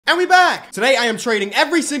And we back. Today I am trading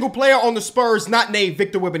every single player on the Spurs not named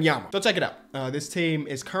Victor Wembanyama. So check it out. This team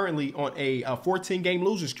is currently on a 14-game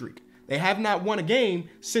losing streak. They have not won a game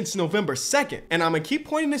since November 2nd. And I'm gonna keep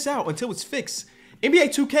pointing this out until it's fixed.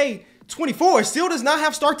 NBA 2K24 still does not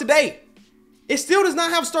have start to date. It still does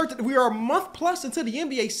not have start to, we are a month plus into the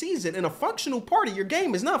NBA season, and a functional part of your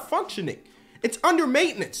game is not functioning. It's under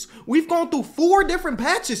maintenance. We've gone through 4 different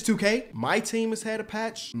patches, 2K. My team has had a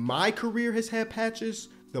patch. My career has had patches.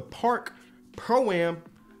 The Park, Pro-Am.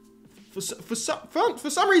 For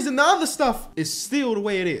some reason, the other stuff is still the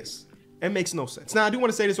way it is. It makes no sense. Now, I do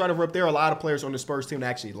want to say this right over up. There are a lot of players on the Spurs team that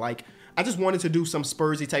actually like. I just wanted to do some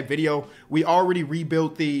Spursy type video. We already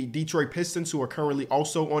rebuilt the Detroit Pistons, who are currently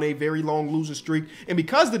also on a very long losing streak. And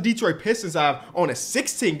because the Detroit Pistons are on a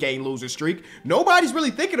 16-game losing streak, nobody's really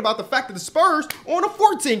thinking about the fact that the Spurs are on a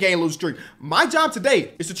 14-game losing streak. My job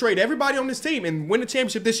today is to trade everybody on this team and win the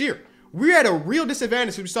championship this year. We're at a real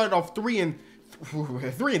disadvantage because we started off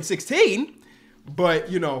 3-16.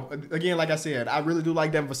 But, you know, again, like I said, I really do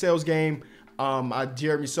like Devin Vassell's game.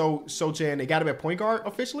 Jeremy Sochan, they got him at point guard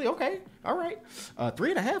officially. Okay, all right.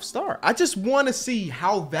 3.5 star. I just want to see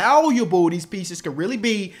how valuable these pieces can really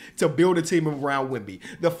be to build a team around Wemby.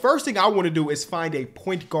 The first thing I want to do is find a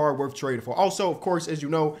point guard worth trading for. Also, of course, as you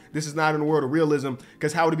know, this is not in the world of realism,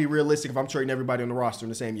 because how would it be realistic if I'm trading everybody on the roster in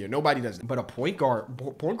the same year? Nobody does it. But a point guard,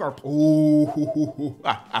 ooh,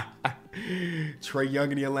 Trae Young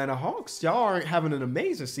and the Atlanta Hawks. Y'all aren't having an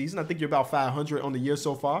amazing season. I think you're about 500 on the year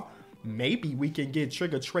so far. Maybe we can get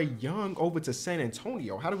Trae Young over to San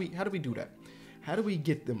Antonio. How do we do that? How do we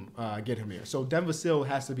get him here? So Devin Vassell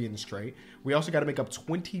has to be in this trade. We also got to make up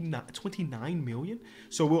 29 million.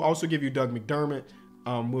 So we'll also give you Doug McDermott.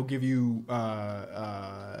 We'll give you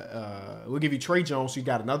Trey Jones. So you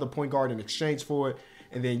got another point guard in exchange for it.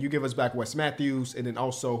 And then you give us back Wes Matthews. And then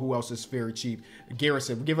also, who else is very cheap?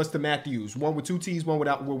 Garrison. Give us the Matthews. One with 2 T's, one with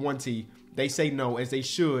 1 T. They say no, as they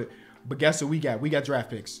should. But guess what we got? We got draft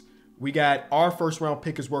picks. We got our first round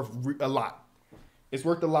pick is worth a lot. It's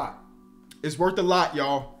worth a lot. It's worth a lot,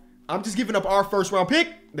 y'all. I'm just giving up our first round pick.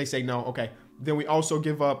 They say no. Okay. Then we also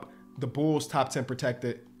give up the Bulls top 10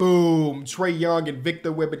 protected. Boom. Trae Young and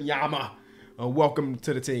Victor Wembanyama. Welcome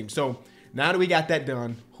to the team. So now that we got that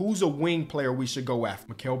done, who's a wing player we should go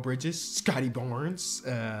after? Mikal Bridges, Scotty Barnes.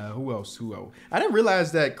 Who else? I didn't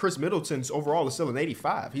realize that Chris Middleton's overall is still an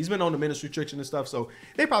 85. He's been on the minutes restriction and stuff, so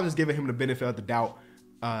they probably just giving him the benefit of the doubt.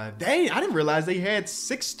 Dang, I didn't realize they had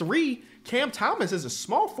 6'3". Cam Thomas is a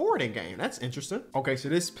small forward in game. That's interesting. Okay, so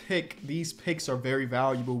these picks are very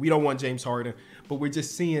valuable. We don't want James Harden, but we're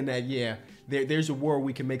just seeing that, yeah, there's a world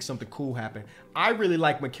we can make something cool happen. I really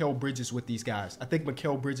like Mikal Bridges with these guys. I think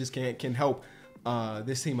Mikal Bridges can help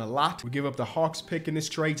this team a lot. We give up the Hawks pick in this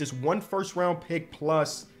trade, just 1 first-round pick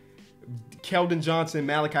plus Keldon Johnson,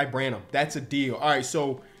 Malachi Branham. That's a deal. All right,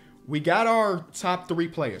 so we got our top 3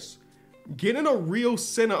 players. Getting a real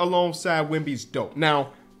center alongside Wemby's dope.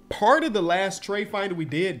 Now, part of the last trade finder we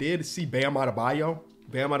did see Bam Adebayo.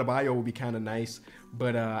 Bam Adebayo would be kind of nice,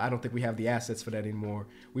 but I don't think we have the assets for that anymore.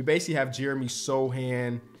 We basically have Jeremy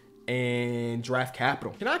Sochan and draft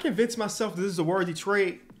capital. Can I convince myself that this is a worthy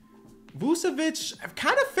trade? Vucevic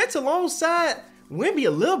kind of fits alongside Wemby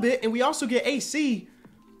a little bit, and we also get AC.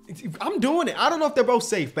 I'm doing it. I don't know if they're both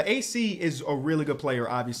safe, but AC is a really good player,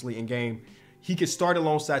 obviously, in game. He could start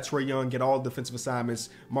alongside Trae Young, get all defensive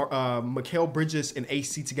assignments. Mikal Bridges and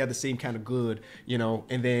AC together seem kind of good, you know.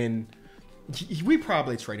 And then we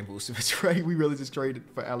probably traded Vucevic, right? We really just traded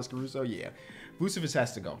for Alex Caruso? Yeah. Vucevic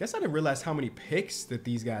has to go. Guess I didn't realize how many picks that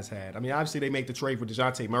these guys had. I mean, obviously, they make the trade with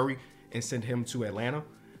DeJounte Murray and send him to Atlanta.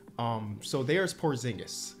 So there's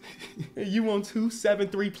Porzingis. You want 2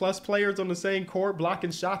 7'3+ players on the same court,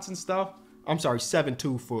 blocking shots and stuff? I'm sorry,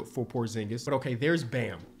 7'2" for Porzingis. But okay, there's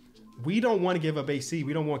Bam. We don't want to give up AC.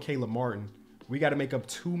 We don't want Caleb Martin. We got to make up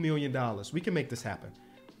 $2 million. We can make this happen.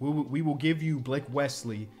 We will give you Blake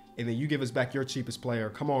Wesley, and then you give us back your cheapest player.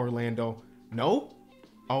 Come on, Orlando. No?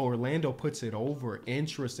 Oh, Orlando puts it over.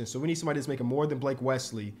 Interesting. So we need somebody that's making more than Blake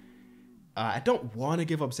Wesley. I don't want to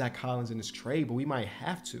give up Zach Collins in this trade, but we might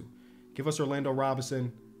have to. Give us Orlando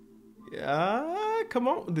Robinson. Come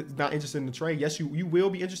on. Not interested in the trade. Yes, you will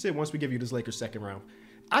be interested once we give you this Lakers second round.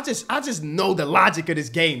 I just know the logic of this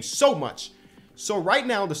game so much. So right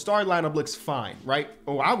now, the starting lineup looks fine, right?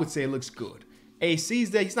 Or I would say it looks good.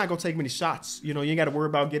 AC's there. He's not going to take many shots. You know, you ain't got to worry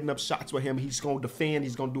about getting up shots with him. He's going to defend.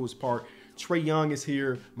 He's going to do his part. Trae Young is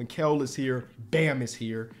here. Mikal is here. Bam is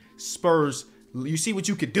here. Spurs, you see what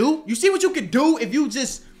you could do? You see what you could do if you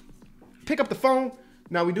just pick up the phone?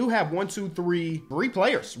 Now, we do have 3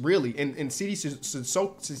 players, really, in CD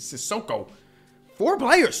Sissoko. 4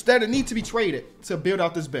 players that need to be traded to build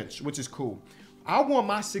out this bench, which is cool. I want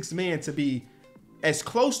my 6th man to be as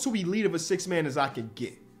close to elite of a 6th man as I could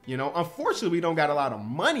get. You know, unfortunately, we don't got a lot of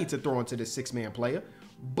money to throw into this 6-man player.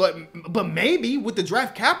 But maybe with the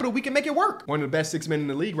draft capital, we can make it work. One of the best 6 men in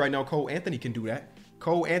the league right now, Cole Anthony, can do that.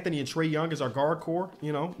 Cole Anthony and Trae Young is our guard core.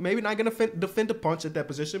 You know, maybe not going to defend a punch at that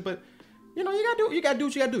position, but, you know, you got to do what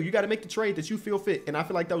you got to do. You got to make the trade that you feel fit. And I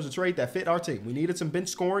feel like that was a trade that fit our team. We needed some bench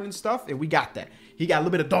scoring and stuff, and we got that. He got a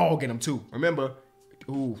little bit of dog in him, too. Remember,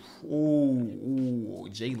 Jalen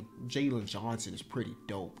Johnson is pretty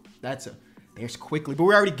dope. There's quickly, but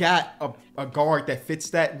we already got a guard that fits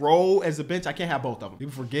that role as a bench. I can't have both of them.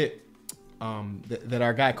 People forget that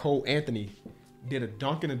our guy Cole Anthony did a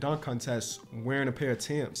dunk in a dunk contest wearing a pair of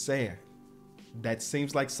Timbs. Saying that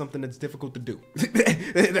seems like something that's difficult to do.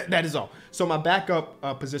 That is all. So my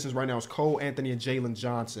backup positions right now is Cole Anthony and Jalen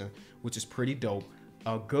Johnson, which is pretty dope.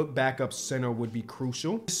 A good backup center would be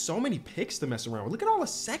crucial. There's so many picks to mess around with. Look at all the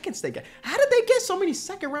seconds they got. How did they get so many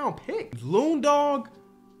second-round picks? Loon Dog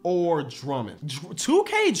or Drummond.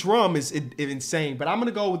 2K Drum is insane, but I'm going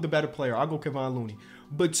to go with the better player. I'll go Kevon Looney.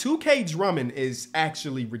 But 2K Drummond is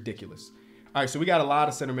actually ridiculous. All right, so we got a lot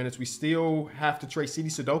of center minutes. We still have to trade CD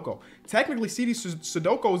Sudoku. Technically, CD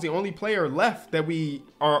Sudoku is the only player left that we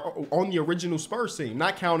are on the original Spurs team,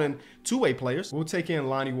 not counting 2-way players. We'll take in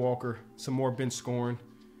Lonnie Walker, some more bench scoring.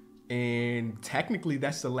 And technically,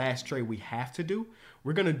 that's the last trade we have to do.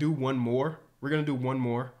 We're going to do one more.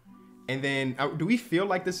 And then, do we feel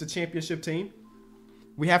like this is a championship team?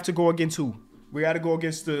 We have to go against who? We got to go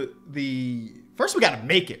against the first, we got to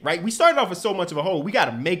make it, right? We started off with so much of a hole. We got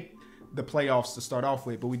to make the playoffs to start off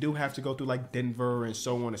with, but we do have to go through like Denver and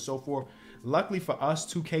so on and so forth. Luckily for us,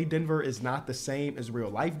 2K Denver is not the same as real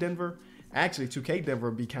life Denver. Actually, 2K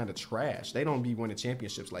Denver be kind of trash. They don't be winning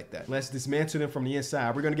championships like that. Let's dismantle them from the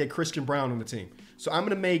inside. We're going to get Christian Brown on the team. So I'm going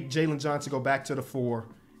to make Jalen Johnson go back to the 4.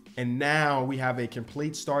 And now we have a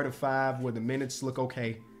complete start of 5 where the minutes look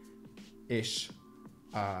okay-ish.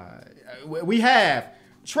 We have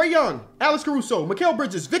Trae Young, Alex Caruso, Mikal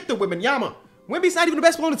Bridges, Victor Wembanyama. Wemby's not even the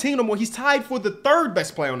best player on the team no more. He's tied for the 3rd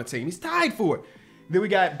best player on the team. He's tied for it. Then we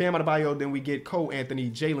got Bam Adebayo. Then we get Cole Anthony,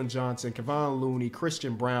 Jalen Johnson, Kevon Looney,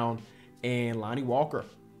 Christian Brown, and Lonnie Walker.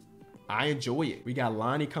 I enjoy it. We got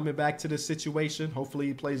Lonnie coming back to this situation. Hopefully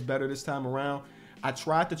he plays better this time around. I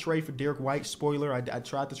tried to trade for Derek White. Spoiler, I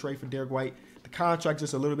tried to trade for Derek White. The contract's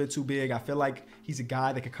just a little bit too big. I feel like he's a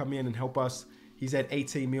guy that could come in and help us. He's at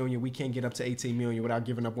 18 million. We can't get up to 18 million without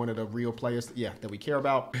giving up one of the real players, that we care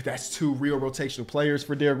about. That's 2 real rotational players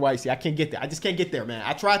for Derek White. See, I can't get there. I just can't get there, man.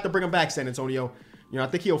 I tried to bring him back, San Antonio. You know, I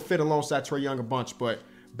think he'll fit alongside Trae Young a bunch, but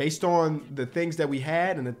based on the things that we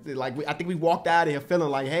had, and I think we walked out of here feeling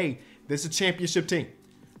like, hey, this is a championship team.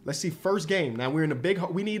 Let's see, first game. Now we're in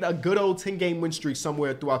we need a good old 10-game win streak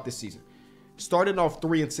somewhere throughout this season. Starting off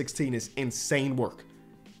 3-16 is insane work.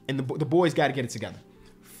 And the boys got to get it together.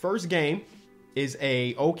 First game is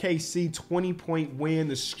a OKC 20-point win.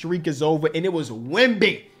 The streak is over, and it was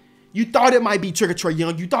Wemby. You thought it might be Trigger Trae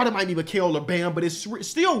Young. You thought it might be Mikal or Bam, but it's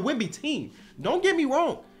still Wemby team. Don't get me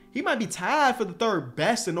wrong. He might be tied for the 3rd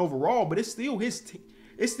best in overall, but it's still his team.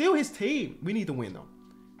 It's still his team. We need to win, though.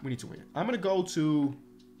 We need to win. I'm going to go to...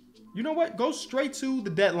 You know what? Go straight to the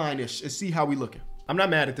deadline-ish and see how we looking. I'm not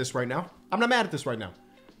mad at this right now.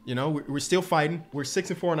 You know, we're still fighting. We're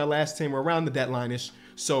 6-4 on our last team. We're around the deadline-ish.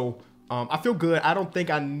 So I feel good. I don't think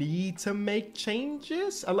I need to make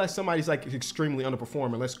changes unless somebody's like extremely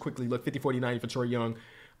underperforming. Let's quickly look. 50-40-90 for Trae Young.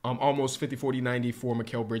 Almost 50-40-90 for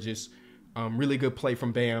Mikal Bridges. Really good play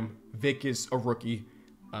from Bam. Vic is a rookie.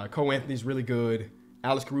 Cole Anthony's really good.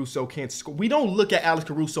 Alex Caruso can't score. We don't look at Alex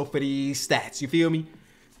Caruso for these stats. You feel me?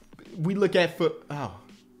 We look at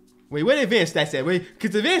wait, where the advanced stats at? Wait,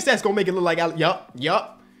 because the advanced stats gonna make it look like yup.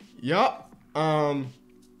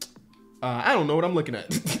 I don't know what I'm looking at.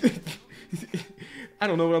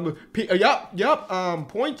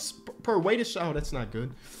 Points per weighted shot. Oh, that's not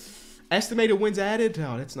good. Estimated wins added.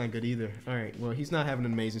 Oh, that's not good either. All right, well, he's not having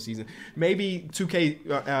an amazing season. Maybe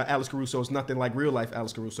 2K Alex Caruso is nothing like real life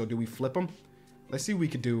Alex Caruso. Do we flip him? Let's see what we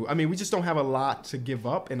could do. I mean, we just don't have a lot to give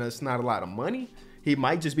up, and it's not a lot of money. He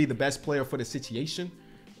might just be the best player for the situation.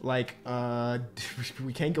 Like,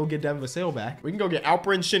 we can't go get Devin Vassell back. We can go get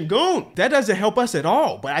Alperen Şengün. That doesn't help us at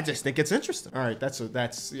all, but I just think it's interesting. All right, that's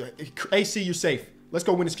AC, you're safe. Let's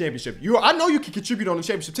go win this championship. I know you can contribute on the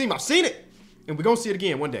championship team. I've seen it, and we're gonna see it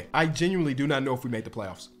again one day. I genuinely do not know if we made the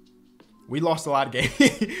playoffs. We lost a lot of games.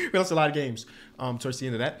 Towards the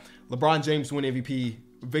end of that. LeBron James win MVP.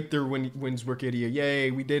 Victor wins Rookie of the Year.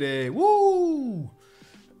 Yay, we did it. Woo!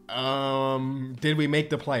 Did we make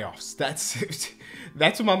the playoffs?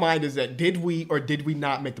 That's what my mind is at. Did we or did we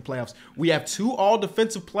not make the playoffs? We have 2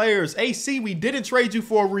 all-defensive players. AC, we didn't trade you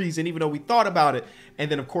for a reason, even though we thought about it.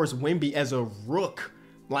 And then, of course, Wemby as a rook.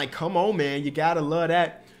 Like, come on, man. You got to love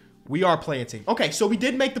that. We are playing team. Okay, so we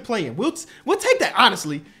did make the play-in. We'll take that,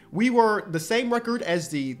 honestly. We were the same record as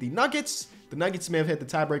the Nuggets. The Nuggets may have hit the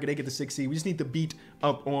tiebreaker. They get the 6 seed. We just need to beat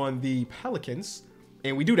up on the Pelicans.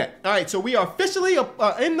 And we do that. All right, so we are officially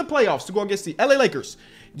in the playoffs to go against the LA Lakers.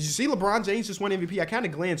 Did you see LeBron James just won MVP? I kind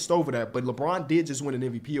of glanced over that, but LeBron did just win an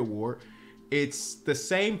MVP award. It's the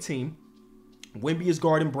same team. Wemby is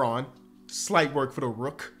guarding Braun. Slight work for the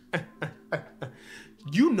rook.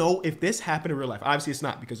 You know, if this happened in real life, obviously it's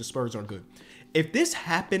not because the Spurs aren't good. If this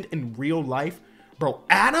happened in real life, bro,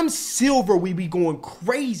 Adam Silver, we be going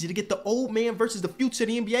crazy to get the old man versus the future of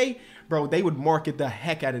the NBA. Bro, they would market the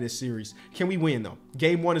heck out of this series. Can we win, though?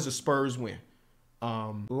 Game 1 is a Spurs win.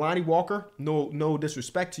 Lonnie Walker, no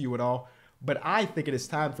disrespect to you at all, but I think it is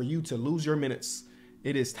time for you to lose your minutes.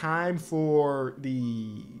 It is time for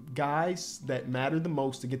the guys that matter the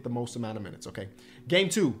most to get the most amount of minutes, okay? Game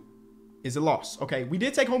 2 is a loss, okay? We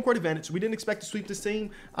did take home court advantage. We didn't expect to sweep this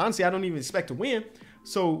team. Honestly, I don't even expect to win.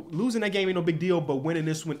 So losing that game ain't no big deal, but winning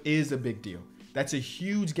this one is a big deal. That's a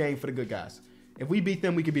huge game for the good guys. If we beat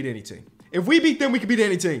them, we could beat any team. If we beat them, we could beat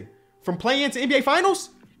any team. From play-in to NBA Finals?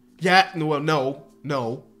 Yeah, well,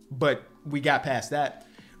 no, but we got past that.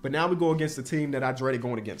 But now we go against the team that I dreaded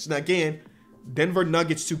going against. Now, again, Denver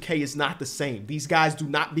Nuggets 2K is not the same. These guys do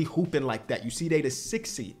not be hooping like that. You see, they the 6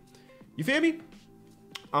 seed. You feel me?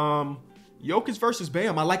 Jokic versus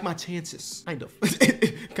Bam. I like my chances. Kind of.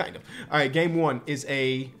 Kind of. All right, game 1 is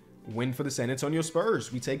a win for the San Antonio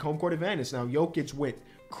Spurs. We take home court advantage. Now, Jokic went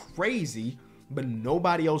crazy, but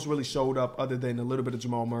nobody else really showed up other than a little bit of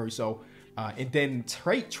Jamal Murray. So, and then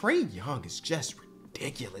Trae Young is just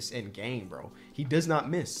ridiculous in game, bro. He does not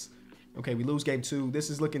miss. Okay, we lose game 2. This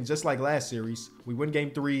is looking just like last series. We win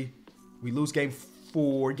game 3. We lose game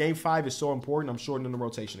 4. Game 5 is so important. I'm shortening the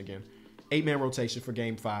rotation again. 8-man rotation for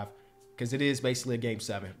game 5 because it is basically a game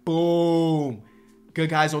 7. Boom. Good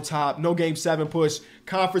guys on top. No game 7 push.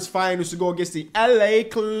 Conference finals to go against the LA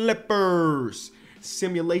Clippers.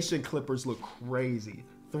 Simulation Clippers look crazy.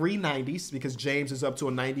 3 90s because James is up to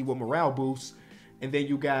a 90 with morale boost. And then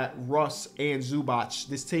you got Russ and Zubac.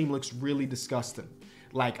 This team looks really disgusting.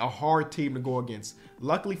 Like a hard team to go against.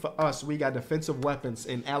 Luckily for us, we got defensive weapons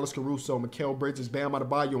in Alex Caruso, Mikal Bridges, Bam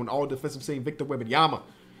Adebayo, and all defensive team Victor Wembanyama.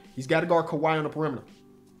 He's got to guard Kawhi on the perimeter.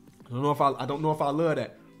 I don't know if I love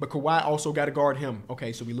that. But Kawhi also got to guard him.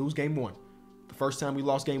 Okay, so we lose game 1. The first time we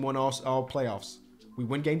lost game 1 all playoffs. We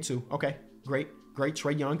win game 2. Okay, great.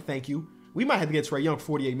 Trae Young, thank you. We might have to get Trae Young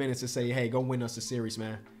 48 minutes to say, hey, go win us the series,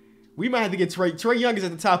 man. We might have to get Trae Young is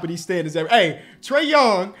at the top of these standards. Hey, Trae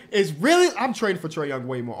Young is really... I'm trading for Trae Young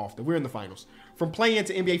way more often. We're in the finals. From play-in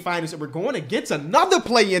to NBA Finals, and we're going against another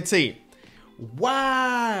play-in team.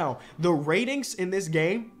 Wow. The ratings in this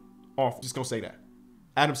game... off. Just going to say that.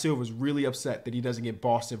 Adam Silver's really upset that he doesn't get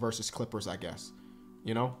Boston versus Clippers, I guess.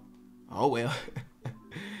 You know? Oh, well.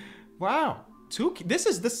 Wow. This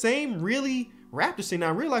is the same really Raptors team.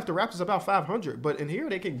 Now, in real life, the Raptors are about 500. But in here,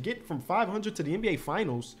 they can get from 500 to the NBA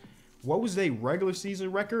Finals. What was their regular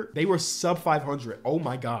season record? They were sub 500. Oh,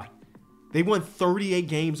 my God. They won 38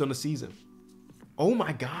 games on the season. Oh,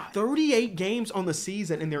 my God. 38 games on the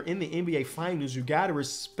season, and they're in the NBA Finals. You got to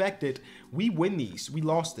respect it. We win these. We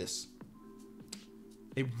lost this.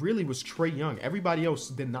 It really was Trae Young. Everybody else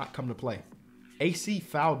did not come to play. AC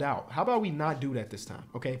fouled out. How about we not do that this time?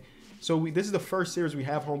 Okay. So this is the first series we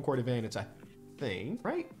have home court advantage, I think,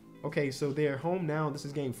 right? Okay, so they're home now. This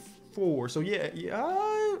is game 4. So yep,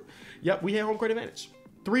 we have home court advantage.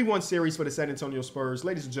 3-1 series for the San Antonio Spurs.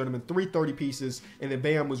 Ladies and gentlemen, 330 pieces. And then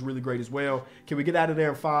Bam was really great as well. Can we get out of there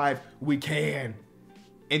in 5? We can.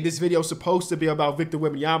 And this video is supposed to be about Victor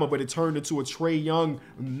Wembanyama, but it turned into a Trae Young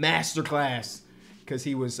masterclass. Because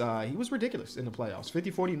he was ridiculous in the playoffs.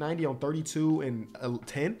 50, 40, 90 on 32 and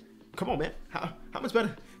 10. Come on, man. How much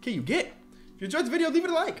better can you get? If you enjoyed the video, leave it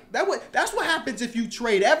a like. That's what happens if you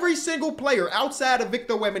trade every single player outside of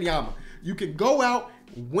Victor Wembanyama. You can go out,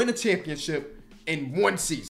 win a championship in 1 season.